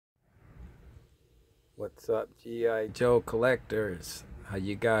What's up, Gi.Joe collectors? How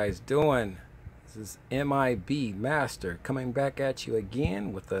you guys doing? This is M.I.B. Master coming back at you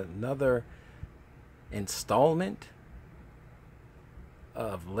again with another installment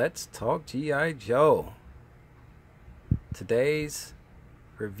of Let's Talk G.I. Joe. Today's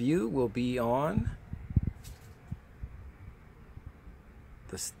review will be on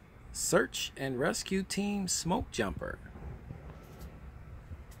the Search and Rescue Team Smoke Jumper.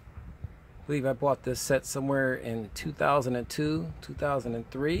 I believe I bought this set somewhere in 2002,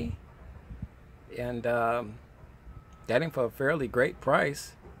 2003, and got him for a fairly great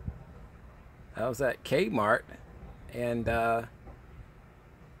price. I was at Kmart and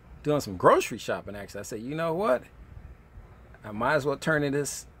doing some grocery shopping. Actually, I said, you know what? I might as well turn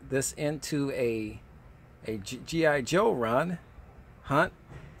this into a G.I. Joe hunt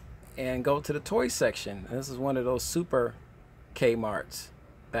and go to the toy section. And this is one of those super Kmarts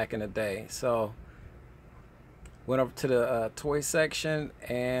back in the day. So went over to the toy section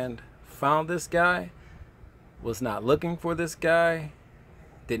and found this guy. Was not looking for this guy.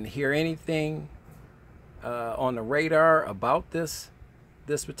 Didn't hear anything on the radar about this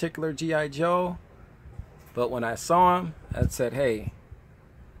particular G.I. Joe. But when I saw him, I said, hey,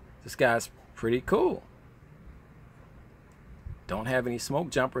 this guy's pretty cool. Don't have any smoke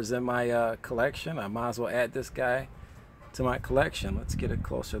jumpers in my collection. I might as well add this guy to my collection. Let's get a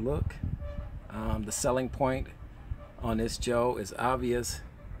closer look. The selling point on this Joe is obvious.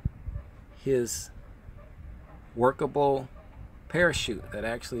 His workable parachute that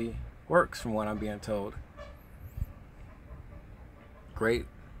actually works, from what I'm being told. Great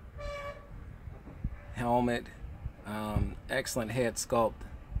helmet, excellent head sculpt.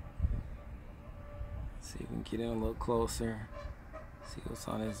 Let's see if we can get in a little closer. See what's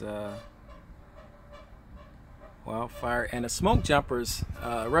on his wildfire. And the smoke jumpers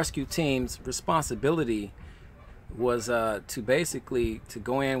rescue team's responsibility was to basically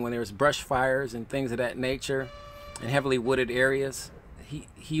go in when there's brush fires and things of that nature in heavily wooded areas.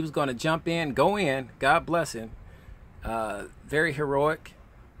 He was going to jump in, go in, God bless him, very heroic.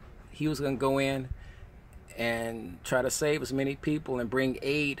 He was going to go in and try to save as many people and bring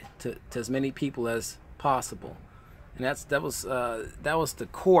aid to as many people as possible. And that was the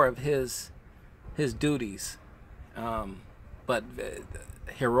core of his duties. But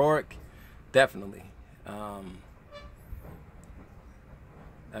heroic, definitely. I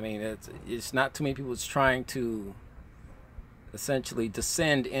mean, it's not too many people trying to essentially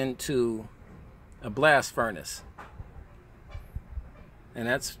descend into a blast furnace, and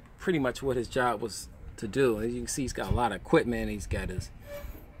that's pretty much what his job was to do. As you can see, he's got a lot of equipment. He's got his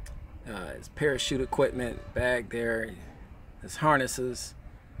parachute equipment bag there, his harnesses.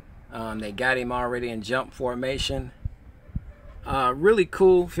 They got him already in jump formation. Really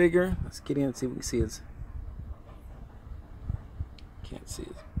cool figure. Let's get in and see if we can see his. Can't see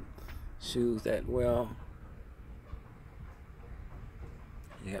his shoes that well.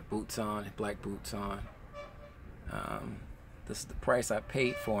 He got boots on, black boots on. This is the price I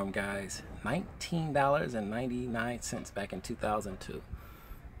paid for him, guys. $19.99 back in 2002.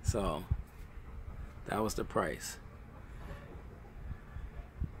 So that was the price.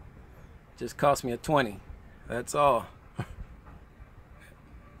 Just cost me a 20. That's all.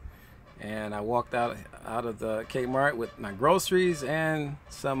 And I walked out of the Kmart with my groceries and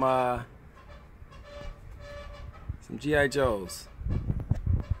some G.I. Joes.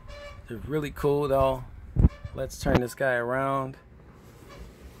 They're really cool though. Let's turn this guy around.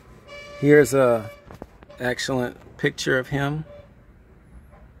 Here's a excellent picture of him.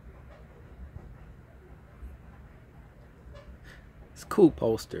 It's a cool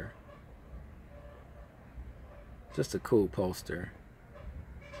poster. Just a cool poster.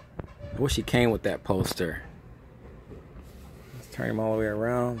 I wish he came with that poster. Let's turn him all the way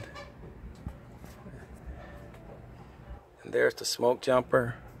around. And there's the smoke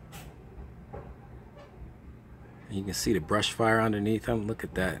jumper. And you can see the brush fire underneath him. Look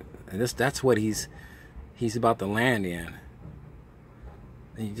at that. And that's what he's about to land in.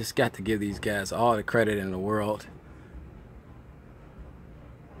 And you just got to give these guys all the credit in the world.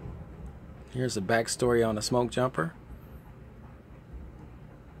 Here's the backstory on the smoke jumper.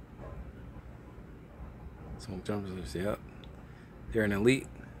 Smoke jumpers, yep. They're an elite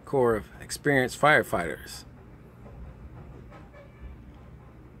corps of experienced firefighters.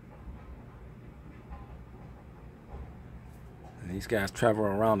 And these guys travel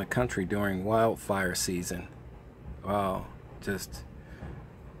around the country during wildfire season. Wow,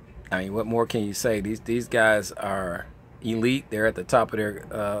 I mean, what more can you say? These guys are elite. They're at the top of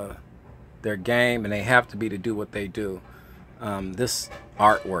their game, and they have to be to do what they do. This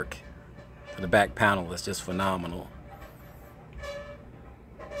artwork The back panel is just phenomenal.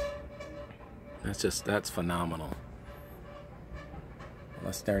 That's phenomenal.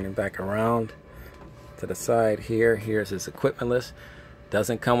 Let's turn him back around to the side here. Here's his equipment list.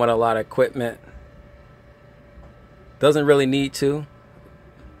 Doesn't come with a lot of equipment. Doesn't really need to.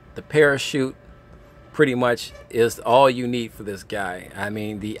 The parachute pretty much is all you need for this guy. I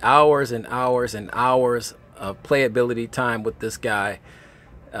mean, the hours and hours and hours of playability time with this guy,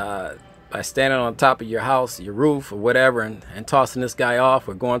 by standing on top of your house, your roof, or whatever, and tossing this guy off,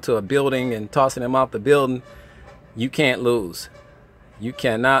 or going to a building and tossing him out the building, you can't lose. You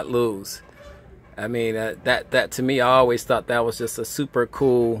cannot lose. I mean, that to me, I always thought that was just a super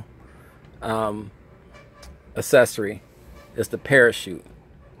cool accessory. Is the parachute.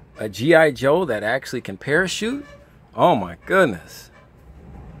 A G.I. Joe that actually can parachute? Oh my goodness.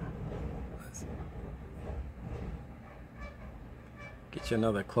 Get you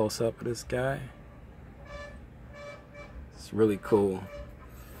another close-up of this guy. It's really cool.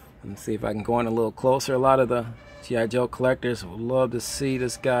 Let me see if I can go in a little closer. A lot of the G.I. Joe collectors would love to see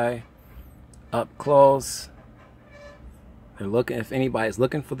this guy up close. They're looking, if anybody's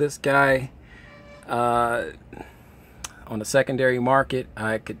looking for this guy on the secondary market,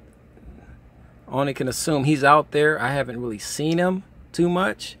 I only can assume he's out there. I haven't really seen him too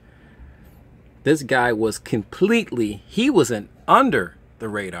much. This guy was completely, he wasn't under the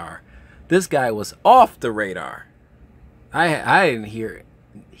radar. This guy was off the radar. I didn't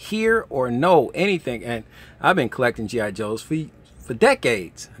hear or know anything, and I've been collecting G.I. Joes for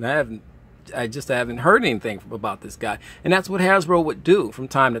decades, and I just haven't heard anything about this guy. And that's what Hasbro would do from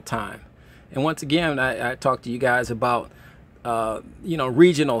time to time. And once again, I talked to you guys about you know,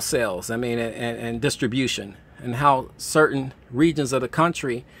 regional sales, I mean, and distribution, and how certain regions of the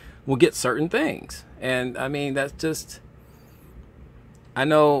country will get certain things. And I mean, that's just, I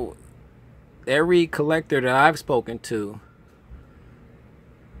know every collector that I've spoken to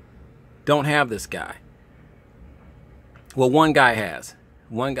don't have this guy. Well, one guy has.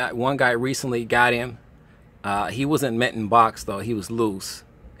 One guy recently got him. He wasn't mint in box though. He was loose,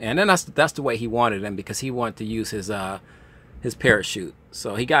 and then that's the way he wanted him, because he wanted to use his parachute.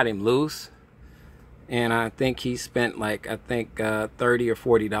 So he got him loose, and I think he spent like, I think $30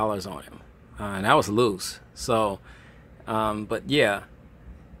 or $40 on him, and that was loose. So but yeah,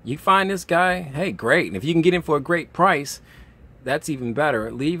 you find this guy, hey, great. And if you can get him for a great price, that's even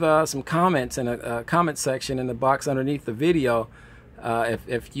better. Leave some comments in a comment section in the box underneath the video,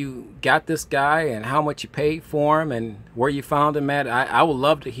 if you got this guy and how much you paid for him and where you found him at. I would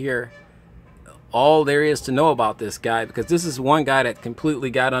love to hear all there is to know about this guy, because this is one guy that completely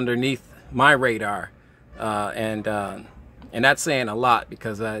got underneath my radar, and that's saying a lot,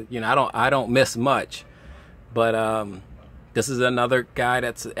 because you know, I don't miss much, but this is another guy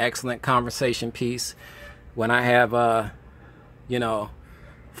that's an excellent conversation piece when I have you know,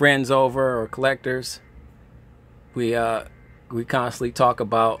 friends over or collectors. We constantly talk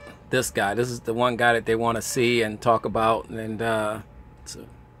about this guy. This is the one guy that they want to see and talk about, and so,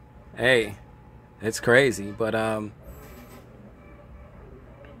 hey, it's crazy. But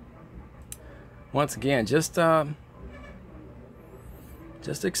once again, just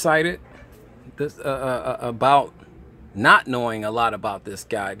excited about not knowing a lot about this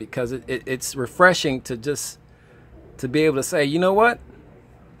guy, because it's refreshing to be able to say, you know what,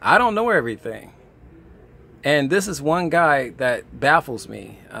 I don't know everything, and this is one guy that baffles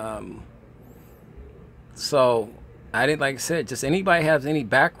me. So I didn't, like I said, just anybody has any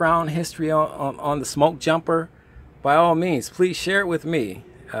background history on the smoke jumper, by all means, please share it with me.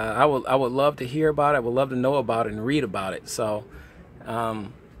 I would love to hear about it. I would love to know about it and read about it. So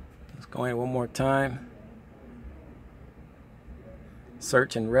let's go in one more time.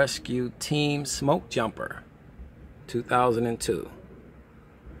 Search and Rescue Team Smoke Jumper 2002.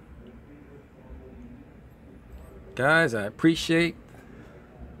 Guys, I appreciate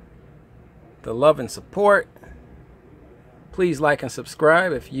the love and support. Please like and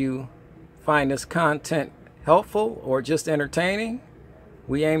subscribe if you find this content helpful or just entertaining.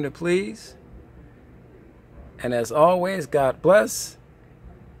 We aim to please. And as always, God bless,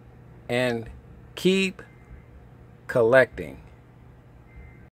 and keep collecting.